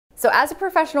So as a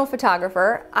professional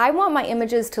photographer, I want my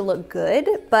images to look good,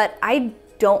 but I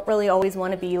don't really always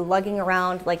want to be lugging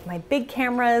around like my big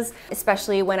cameras,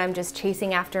 especially when I'm just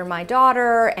chasing after my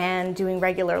daughter and doing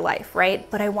regular life, right?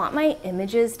 But I want my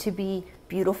images to be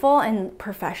beautiful and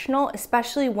professional,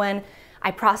 especially when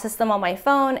I process them on my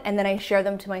phone and then I share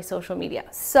them to my social media.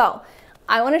 So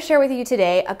I want to share with you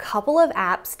today a couple of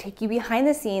apps, take you behind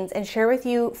the scenes and share with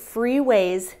you free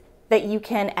ways that you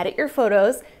can edit your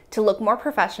photos to look more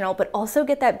professional, but also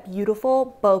get that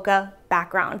beautiful bokeh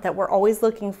background that we're always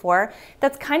looking for.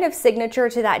 That's kind of signature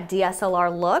to that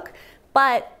DSLR look,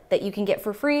 but that you can get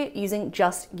for free using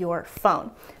just your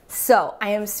phone. So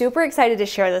I am super excited to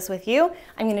share this with you.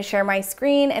 I'm gonna share my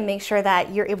screen and make sure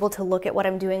that you're able to look at what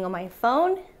I'm doing on my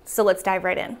phone. So let's dive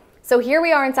right in. So here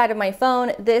we are inside of my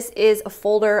phone. This is a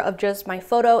folder of just my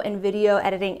photo and video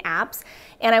editing apps.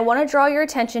 And I wanna draw your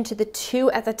attention to the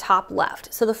two at the top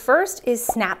left. So the first is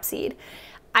Snapseed.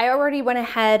 I already went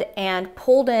ahead and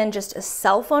pulled in just a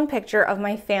cell phone picture of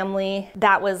my family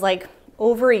that was like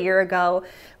over a year ago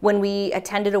when we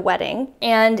attended a wedding.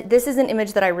 And this is an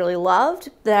image that I really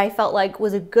loved, that I felt like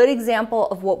was a good example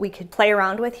of what we could play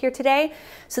around with here today,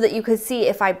 so that you could see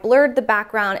if I blurred the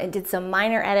background and did some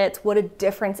minor edits, what a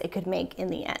difference it could make in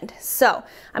the end. So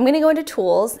I'm gonna go into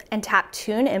Tools and tap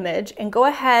Tune Image and go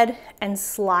ahead and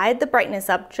slide the brightness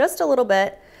up just a little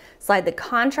bit, slide the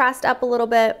contrast up a little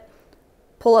bit,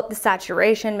 pull up the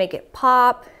saturation, make it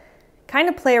pop, kind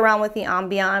of play around with the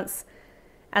ambiance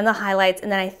and the highlights,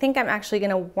 and then I think I'm actually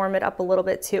gonna warm it up a little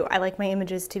bit too. I like my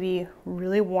images to be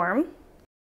really warm.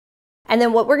 And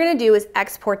then what we're gonna do is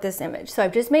export this image. So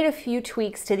I've just made a few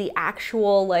tweaks to the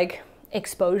actual like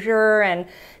exposure and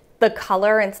the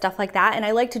color and stuff like that. And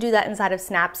I like to do that inside of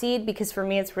Snapseed because for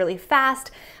me it's really fast.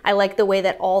 I like the way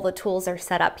that all the tools are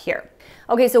set up here.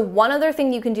 Okay, so one other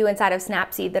thing you can do inside of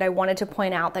Snapseed that I wanted to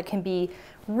point out that can be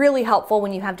really helpful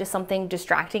when you have just something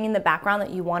distracting in the background that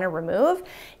you want to remove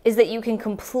is that you can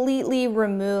completely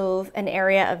remove an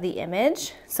area of the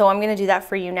image. So I'm going to do that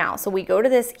for you now. So we go to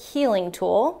this healing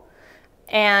tool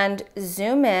and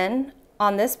zoom in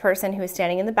on this person who is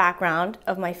standing in the background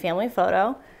of my family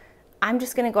photo. I'm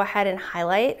just going to go ahead and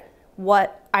highlight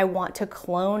what I want to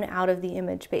clone out of the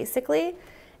image basically,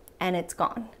 and it's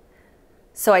gone.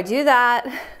 So I do that,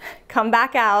 come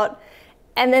back out,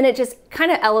 and then it just kind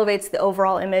of elevates the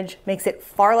overall image, makes it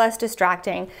far less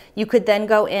distracting. You could then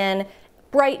go in,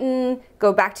 brighten,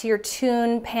 go back to your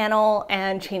tune panel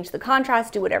and change the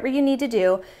contrast, do whatever you need to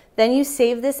do. Then you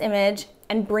save this image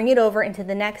and bring it over into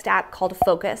the next app called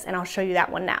Focus, and I'll show you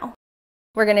that one now.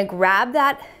 We're gonna grab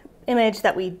that image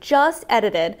that we just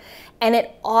edited, and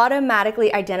it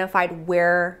automatically identified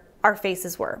where our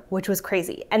faces were, which was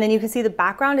crazy. And then you can see the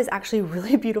background is actually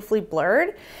really beautifully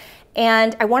blurred.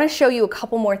 And I want to show you a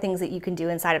couple more things that you can do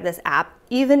inside of this app,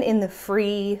 even in the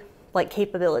free like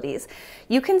capabilities.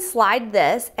 You can slide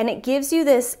this and it gives you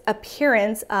this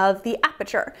appearance of the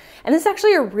aperture. And this is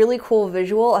actually a really cool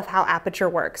visual of how aperture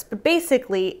works. But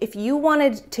basically, if you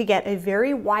wanted to get a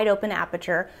very wide open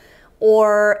aperture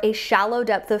or a shallow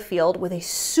depth of field with a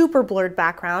super blurred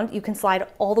background, you can slide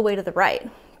all the way to the right.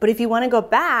 But if you want to go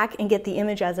back and get the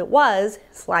image as it was,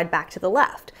 slide back to the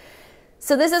left.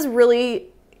 So this is really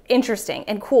interesting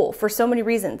and cool for so many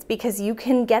reasons, because you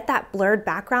can get that blurred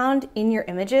background in your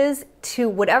images to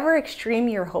whatever extreme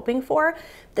you're hoping for.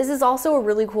 This is also a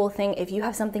really cool thing if you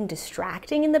have something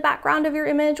distracting in the background of your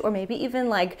image, or maybe even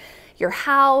like your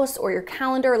house or your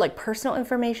calendar, like personal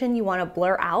information you want to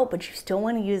blur out, but you still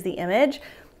want to use the image.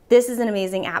 This is an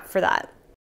amazing app for that.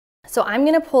 So I'm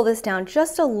going to pull this down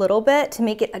just a little bit to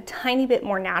make it a tiny bit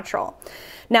more natural.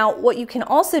 Now, what you can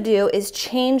also do is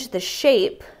change the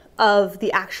shape of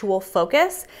the actual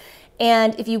focus.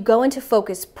 And if you go into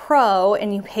Focus Pro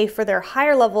and you pay for their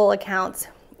higher level accounts,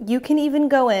 you can even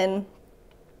go in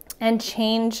and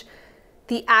change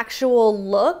the actual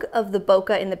look of the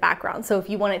bokeh in the background. So if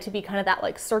you want it to be kind of that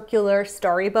like circular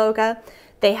starry bokeh,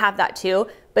 they have that too.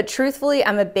 But truthfully,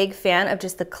 I'm a big fan of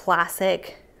just the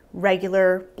classic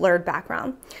regular blurred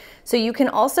background. So you can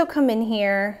also come in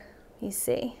here, let me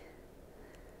see,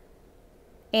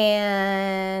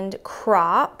 and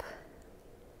crop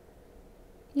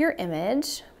your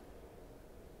image.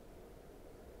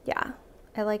 Yeah,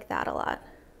 I like that a lot.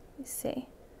 Let me see.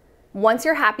 Once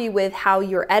you're happy with how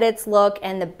your edits look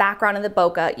and the background of the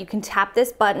bokeh, you can tap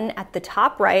this button at the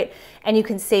top right and you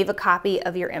can save a copy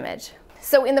of your image.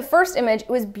 So in the first image, it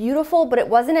was beautiful, but it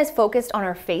wasn't as focused on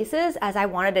our faces as I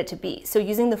wanted it to be. So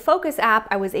using the Focus app,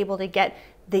 I was able to get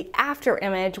the after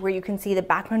image where you can see the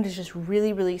background is just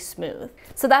really, really smooth.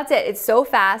 So that's it. It's so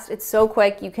fast. It's so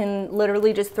quick. You can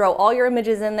literally just throw all your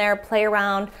images in there, play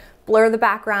around, blur the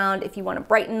background. If you want to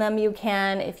brighten them, you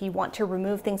can. If you want to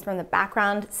remove things from the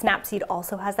background, Snapseed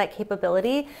also has that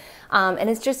capability. And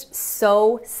it's just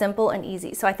so simple and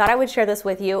easy. So I thought I would share this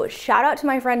with you. Shout out to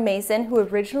my friend Mason, who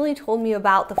originally told me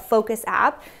about the Focus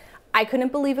app. I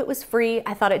couldn't believe it was free.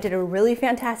 I thought it did a really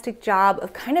fantastic job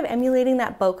of kind of emulating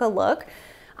that bokeh look.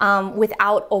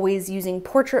 Without always using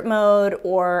portrait mode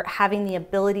or having the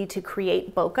ability to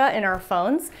create bokeh in our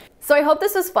phones. So I hope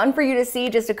this was fun for you to see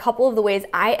just a couple of the ways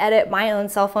I edit my own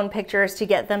cell phone pictures to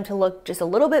get them to look just a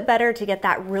little bit better, to get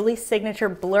that really signature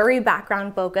blurry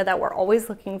background bokeh that we're always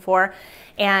looking for,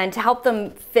 and to help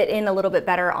them fit in a little bit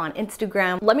better on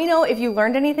Instagram. Let me know if you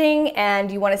learned anything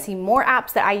and you want to see more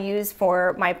apps that I use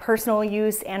for my personal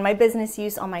use and my business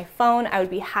use on my phone. I would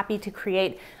be happy to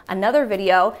create another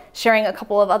video sharing a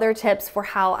couple of other tips for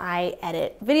how I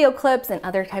edit video clips and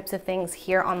other types of things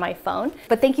here on my phone.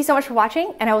 But thank you so much for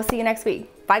watching, and I will see you next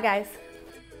week. Bye guys.